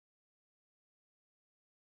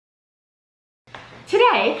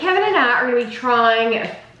Today, Kevin and I are going to be trying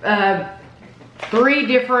 3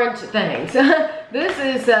 different things. This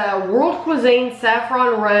is World Cuisine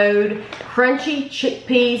Saffron Road Crunchy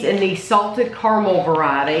Chickpeas in the salted caramel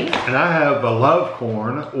variety. And I have a love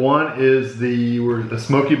corn. One is the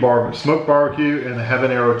smoked barbecue and the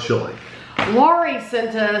habanero chili. Laurie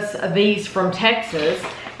sent us these from Texas.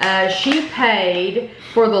 She paid,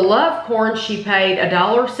 for the love corn, she paid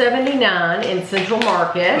 $1.79 in Central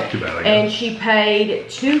Market. Not too bad, I guess. And she paid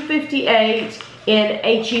 $2.58 in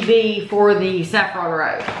HEB for the Saffron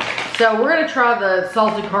Road. So we're gonna try the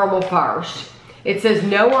salted caramel first. It says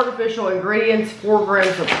no artificial ingredients, 4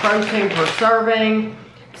 grams of protein per serving,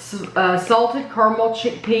 salted caramel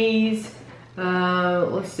chickpeas,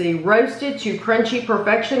 let's see, roasted to crunchy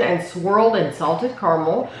perfection and swirled in salted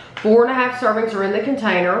caramel. 4.5 servings are in the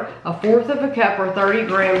container, 1/4 of a cup or 30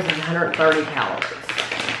 grams and 130 calories.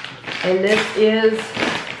 And this is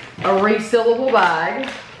a resealable bag.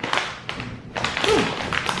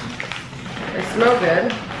 They smell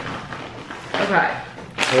good. Okay.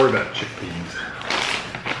 Don't worry about chickpeas.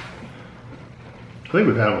 I think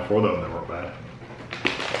we've had them before though and they weren't bad.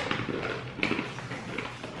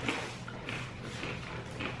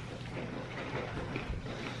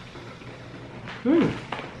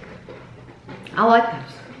 I like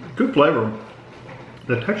those. Good flavor.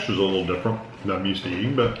 The texture's a little different than I'm used to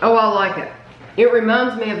eating, but Oh, I like it. It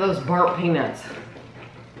reminds me of those burnt peanuts.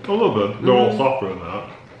 a little bit. They're a little softer than that.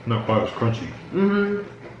 Not quite as crunchy.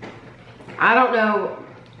 I don't know.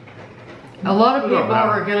 A lot of They're people not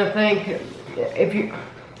bad. are gonna think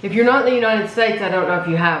if you're not in the United States, I don't know if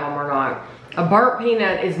you have them or not. A burnt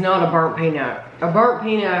peanut is not a burnt peanut. A burnt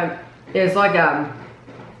peanut is like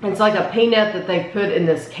it's like a peanut that they put in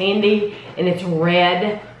this candy, and it's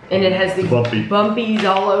red, and it has these bumpies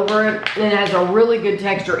all over it, and it has a really good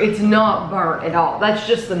texture. It's not burnt at all. That's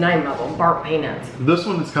just the name of them, burnt peanuts. This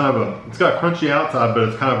one is kind of it's got a crunchy outside, but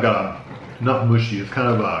it's kind of got a, not mushy, it's kind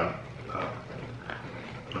of a,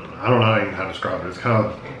 I don't know even how to describe it. It's kind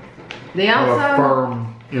of, The kind of a outside,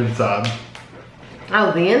 firm inside.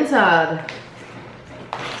 oh, the inside.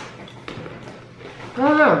 I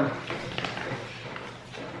don't know.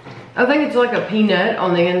 I think it's like a peanut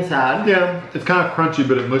on the inside. Yeah, it's kind of crunchy,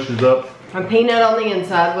 but it mushes up. A peanut on the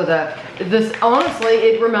inside with this, honestly,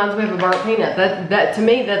 it reminds me of a burnt peanut. That to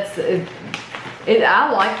me, that's,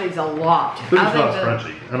 I like these a lot. This is I think not as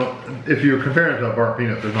crunchy. If you're comparing it to a burnt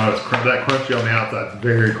peanut, they're not as that crunchy on the outside. It's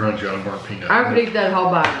very crunchy on a burnt peanut. I could eat that whole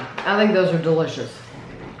bag. I think those are delicious.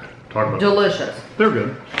 Talk about Delicious. They're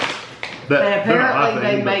good. And apparently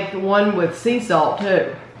they make the one with sea salt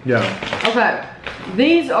too. Yeah. Okay,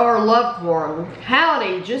 these are love corn.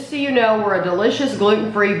 Howdy, just so you know, we're a delicious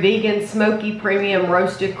gluten-free, vegan, smoky, premium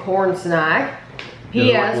roasted corn snack.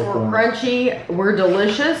 P.S. Yeah, we're crunchy, we're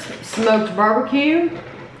delicious, smoked barbecue.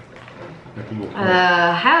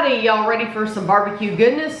 Howdy, y'all ready for some barbecue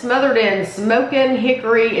goodness? Smothered in smoking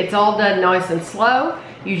hickory. It's all done nice and slow.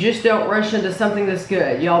 You just don't rush into something that's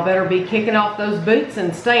good. Y'all better be kicking off those boots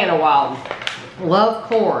and staying a while. Love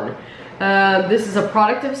corn. This is a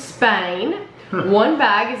product of Spain. One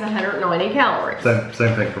bag is 190 calories.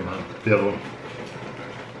 Same thing for mine. The other one.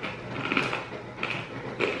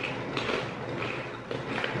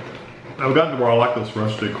 I've gotten to where I like this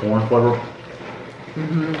roasted corn flavor.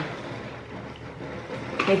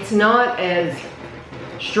 It's not as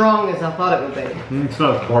strong as I thought it would be. It's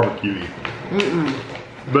not as barbecue-y.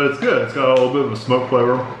 But it's good. It's got a little bit of a smoke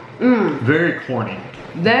flavor. Very corny.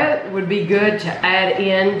 That would be good to add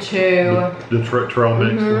into The trail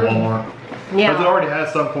mix from Walmart. yeah. Because it already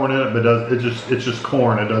has some corn in it, but it's just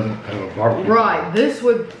corn. It doesn't have a barbecue. Right. This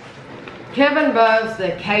would. Kevin buys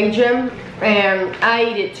the Cajun, and I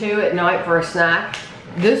eat it too at night for a snack.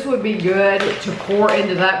 This would be good to pour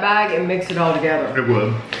into that bag and mix it all together. It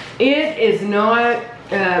would. It is not.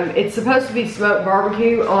 It's supposed to be smoked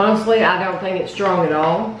barbecue. Honestly, I don't think it's strong at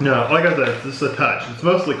all. No, like I said, it's just a touch. It's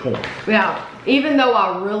mostly corn. Yeah. Even though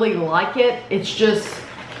I really like it, it's just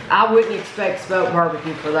I wouldn't expect smoked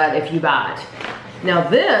barbecue for that if you buy it. Now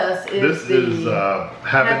this is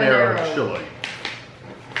habanero chili.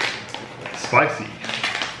 Spicy.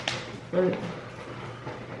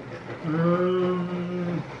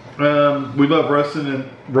 We love roasting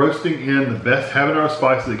in the best habanero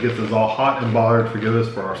spice that gets us all hot and bothered. Forgive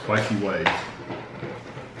us for our spicy ways.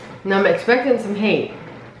 Now I'm expecting some heat.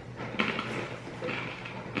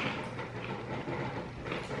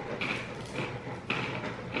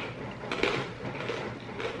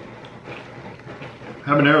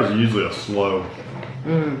 Habaneros are usually a slow. A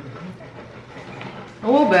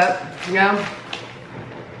little bit, yeah.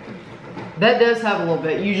 That does have a little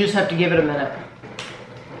bit. You just have to give it a minute.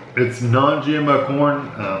 It's non-GMO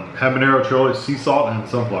corn, habanero chili, sea salt, and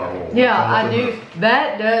sunflower oil. Yeah, I do.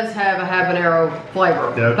 That does have a habanero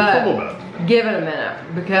flavor. Yeah, but just a little bit. Give it a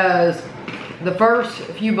minute, because the first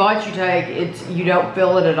few bites you take, you don't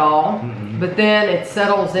feel it at all. But then it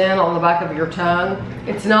settles in on the back of your tongue.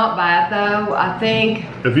 It's not bad though. I think.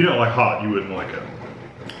 If you don't like hot, you wouldn't like it.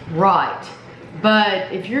 Right.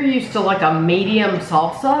 But if you're used to like a medium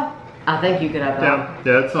salsa, I think you could have that.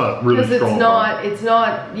 Yeah, it's not really strong. Because it's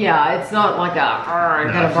not like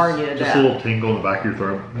gonna burn you to death. Just a little tingle in the back of your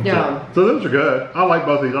throat. Yeah. So those are good. I like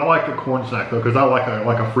both of these. I like the corn snack though, because I like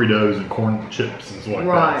a Fritos and corn chips and stuff like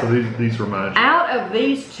that. So these remind you. Out of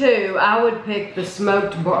these two, I would pick the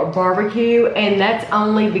smoked barbecue, and that's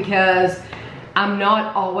only because I'm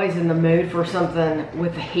not always in the mood for something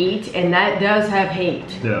with heat, and that does have heat.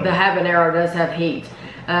 Yeah. The habanero does have heat.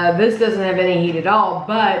 This doesn't have any heat at all,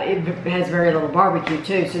 but it has very little barbecue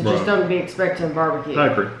too, so just don't be expecting barbecue. I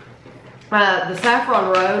agree. The Saffron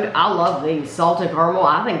Road, I love these. Salted caramel,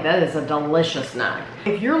 I think that is a delicious snack.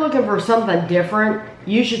 If you're looking for something different,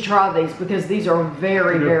 you should try these, because these are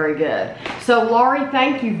very, very good. So Laurie,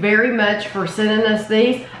 thank you very much for sending us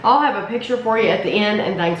these. I'll have a picture for you at the end,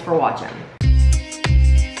 and thanks for watching.